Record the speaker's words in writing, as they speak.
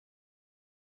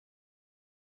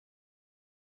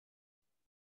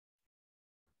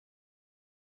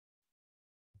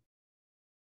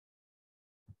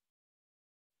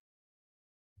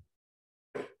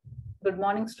Good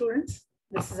morning, students.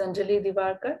 This is Anjali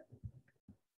Diwalkar.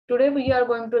 Today we are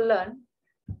going to learn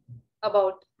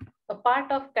about a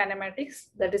part of kinematics,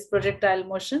 that is projectile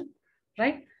motion,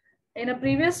 right? In a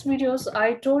previous videos,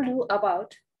 I told you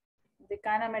about the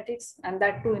kinematics and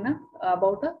that too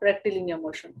about a rectilinear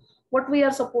motion. What we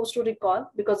are supposed to recall,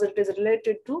 because it is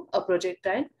related to a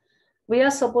projectile, we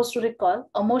are supposed to recall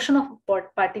a motion of a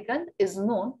particle is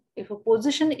known if a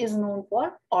position is known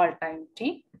for all time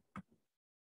t.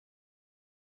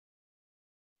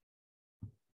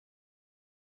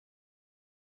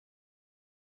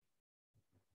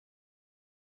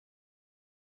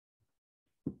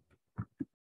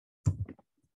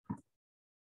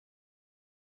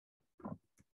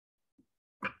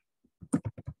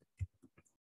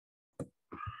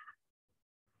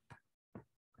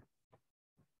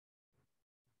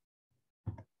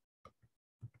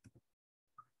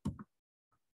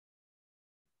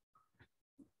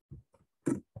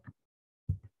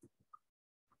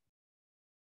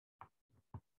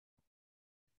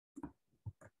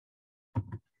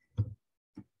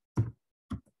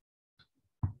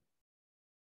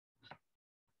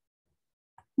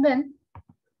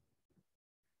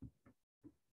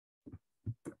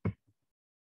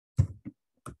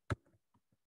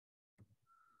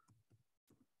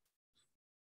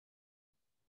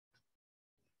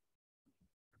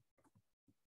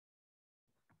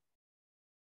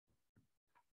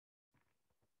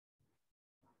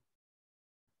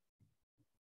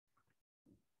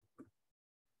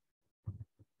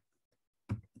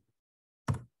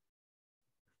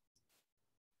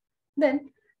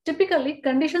 Then typically,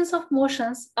 conditions of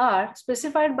motions are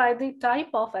specified by the type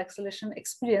of acceleration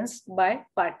experienced by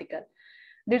particle.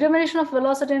 Determination of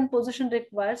velocity and position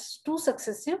requires two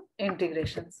successive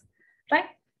integrations, right?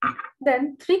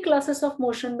 Then three classes of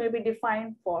motion may be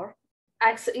defined for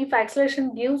if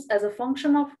acceleration gives as a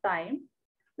function of time,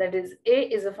 that is A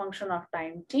is a function of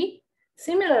time t.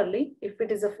 Similarly, if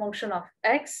it is a function of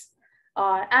x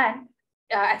and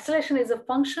acceleration is a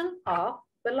function of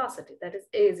velocity, that is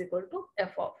A is equal to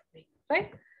f of v,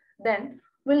 right? Then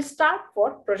we'll start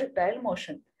for projectile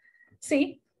motion.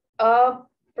 See,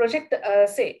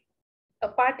 say a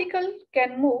particle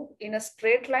can move in a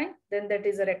straight line, then that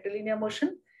is a rectilinear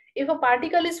motion. If a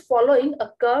particle is following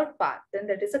a curved path, then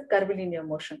that is a curvilinear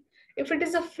motion. If it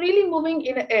is a freely moving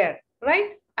in air,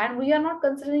 right? And we are not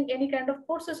considering any kind of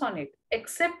forces on it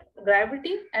except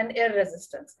gravity and air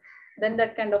resistance, then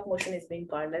that kind of motion is being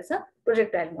called as a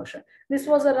projectile motion. This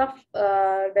was a rough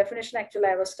definition actually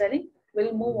I was telling.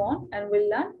 We'll move on and we'll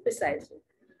learn precisely.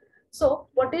 So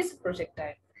what is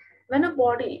projectile? When a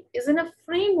body is in a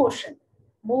free motion,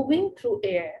 moving through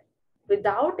air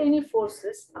without any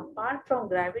forces apart from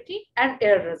gravity and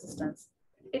air resistance,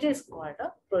 it is called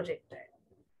a projectile.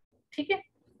 Okay?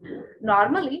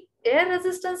 Normally, air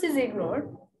resistance is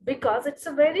ignored because it's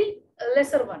a very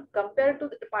lesser one compared to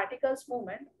the particles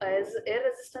movement, as air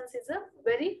resistance is a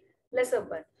very lesser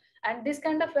one. And this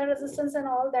kind of air resistance and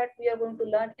all that we are going to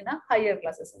learn in a higher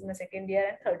classes, in the second year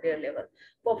and third year level.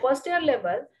 For first year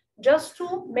level, just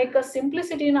to make a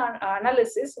simplicity in our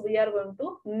analysis, we are going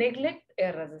to neglect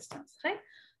air resistance, right?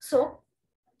 So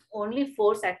only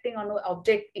force acting on an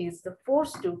object is the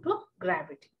force due to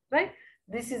gravity, right?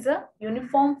 This is a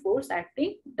uniform force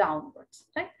acting downwards,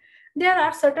 right? There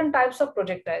are certain types of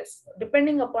projectiles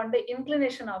depending upon the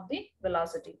inclination of the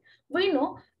velocity. We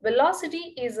know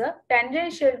velocity is a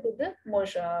tangential to the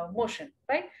motion,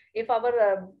 right? If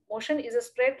our motion is a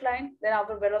straight line, then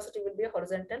our velocity will be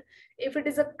horizontal. If it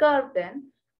is a curve, then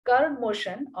curved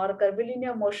motion or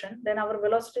curvilinear motion, then our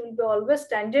velocity will be always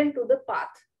tangent to the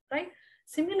path, right?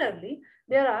 Similarly,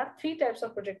 there are three types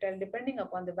of projectile depending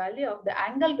upon the value of the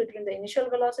angle between the initial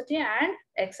velocity and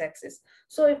x-axis.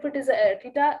 So if it is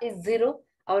theta is 0,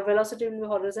 our velocity will be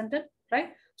horizontal,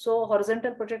 right? So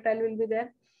horizontal projectile will be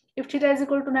there. If theta is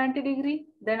equal to 90 degree,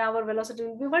 then our velocity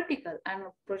will be vertical and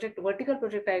vertical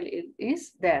projectile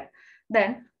is there.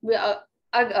 Then we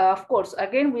of course,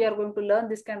 again, we are going to learn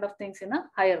this kind of things in a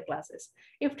higher classes.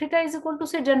 If theta is equal to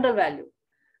say general value,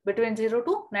 between 0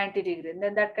 to 90 degree,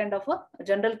 then that kind of a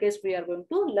general case we are going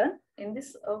to learn in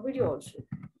this video also,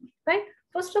 right?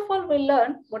 First of all, we'll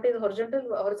learn what is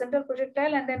horizontal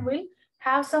projectile, and then we'll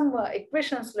have some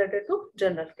equations related to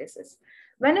general cases.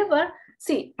 Whenever,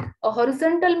 see, a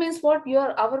horizontal means what?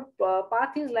 Our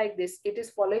path is like this, it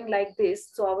is following like this,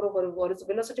 so our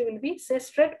velocity will be say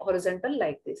straight horizontal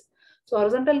like this. So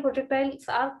horizontal projectiles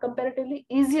are comparatively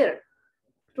easier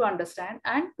to understand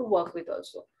and to work with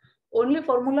also. Only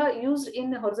formula used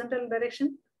in the horizontal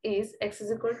direction is x is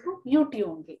equal to ut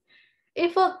only.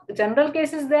 If a general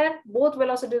case is there, both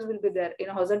velocities will be there. In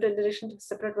a horizontal direction,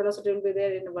 separate velocity will be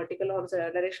there. In a vertical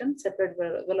direction, separate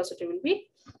velocity will be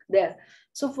there.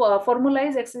 So formula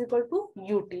is x is equal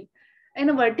to ut. In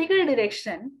a vertical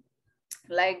direction,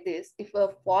 like this, if a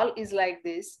fall is like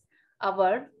this,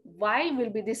 our y will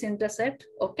be this intercept,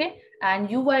 okay, and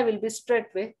uy will be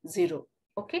straightway 0,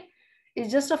 okay.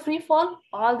 It's just a free fall.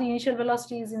 All the initial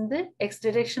velocity is in the x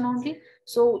direction only,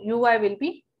 so uy will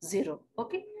be 0,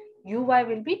 okay. Uy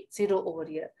will be 0 over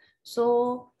here.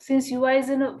 So since ui is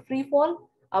in a free fall,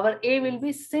 our a will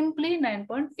be simply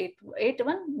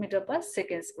 9.81 meter per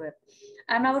second square.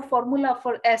 And our formula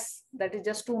for s, that is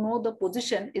just to know the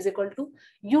position, is equal to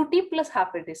ut plus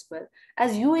half a t square.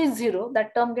 As u is 0,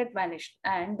 that term get vanished,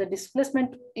 and the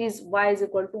displacement is y is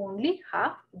equal to only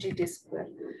half gt square.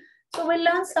 So we'll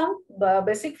learn some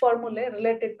basic formulae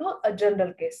related to a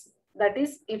general case. That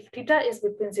is, if theta is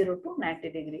between 0 to 90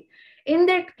 degree. In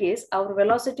that case, our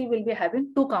velocity will be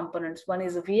having two components. One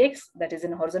is a Vx, that is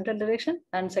in horizontal direction,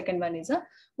 and second one is a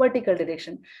vertical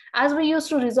direction. As we used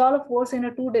to resolve force in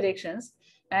a two directions,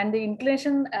 and the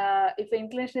inclination, if the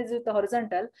inclination is with the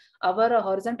horizontal, our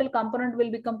horizontal component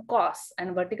will become cos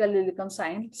and vertical will become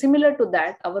sine. Similar to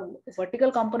that, our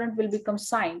vertical component will become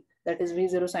sine, that is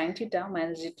V0 sine theta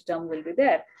minus gt term will be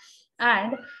there.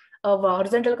 And our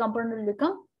horizontal component will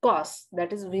become cos,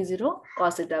 that is V0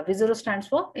 cos theta. V0 stands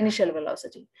for initial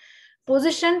velocity.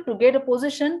 Position, to get a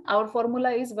position, our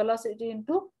formula is velocity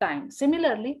into time.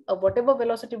 Similarly, whatever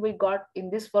velocity we got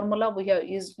in this formula, we have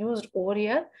is used over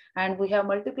here, and we have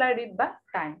multiplied it by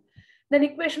time. Then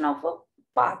equation of a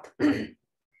path,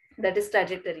 that is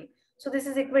trajectory. So this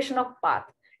is equation of path.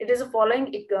 It is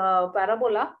following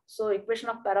parabola. So equation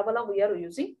of parabola we are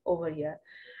using over here.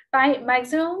 Time,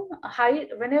 maximum height,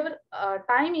 whenever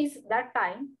time is that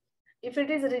time, if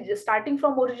it is starting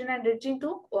from origin and reaching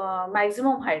to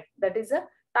maximum height, that is a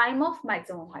time of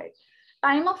maximum height.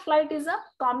 Time of flight is a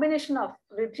combination of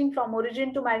reaching from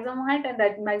origin to maximum height and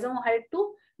that maximum height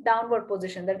to downward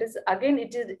position. That is, again,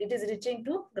 it is reaching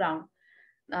to ground.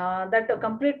 That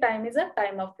complete time is a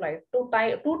time of flight. Two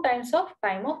times of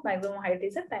time of maximum height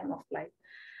is a time of flight.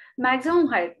 Maximum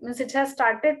height means it has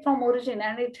started from origin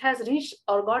and it has reached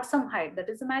or got some height, that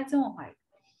is the maximum height.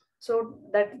 So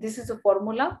that this is a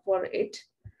formula for it,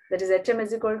 that is hm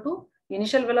is equal to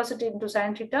initial velocity into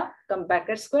sine theta come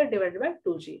bracket square divided by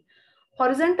 2g.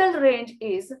 Horizontal range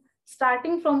is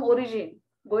starting from origin,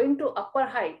 going to upper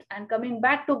height and coming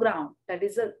back to ground. That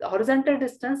is a horizontal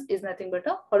distance is nothing but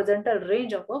a horizontal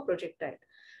range of a projectile.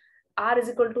 R is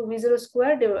equal to V0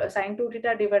 square sine 2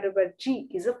 theta divided by G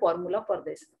is a formula for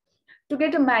this. To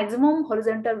get a maximum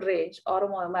horizontal range or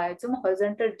a maximum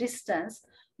horizontal distance,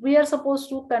 we are supposed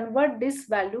to convert this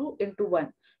value into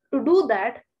 1. To do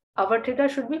that, our theta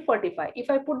should be 45. If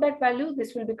I put that value,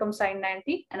 this will become sine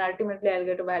 90 and ultimately I'll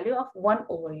get a value of 1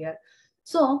 over here.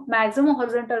 So maximum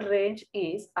horizontal range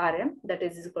is Rm, that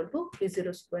is equal to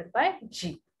V0 square by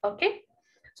G. Okay.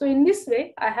 So in this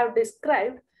way, I have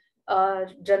described a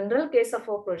general case of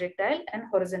a projectile and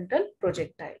horizontal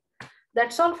projectile.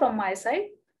 That's all from my side.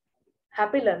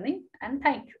 Happy learning and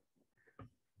thank you.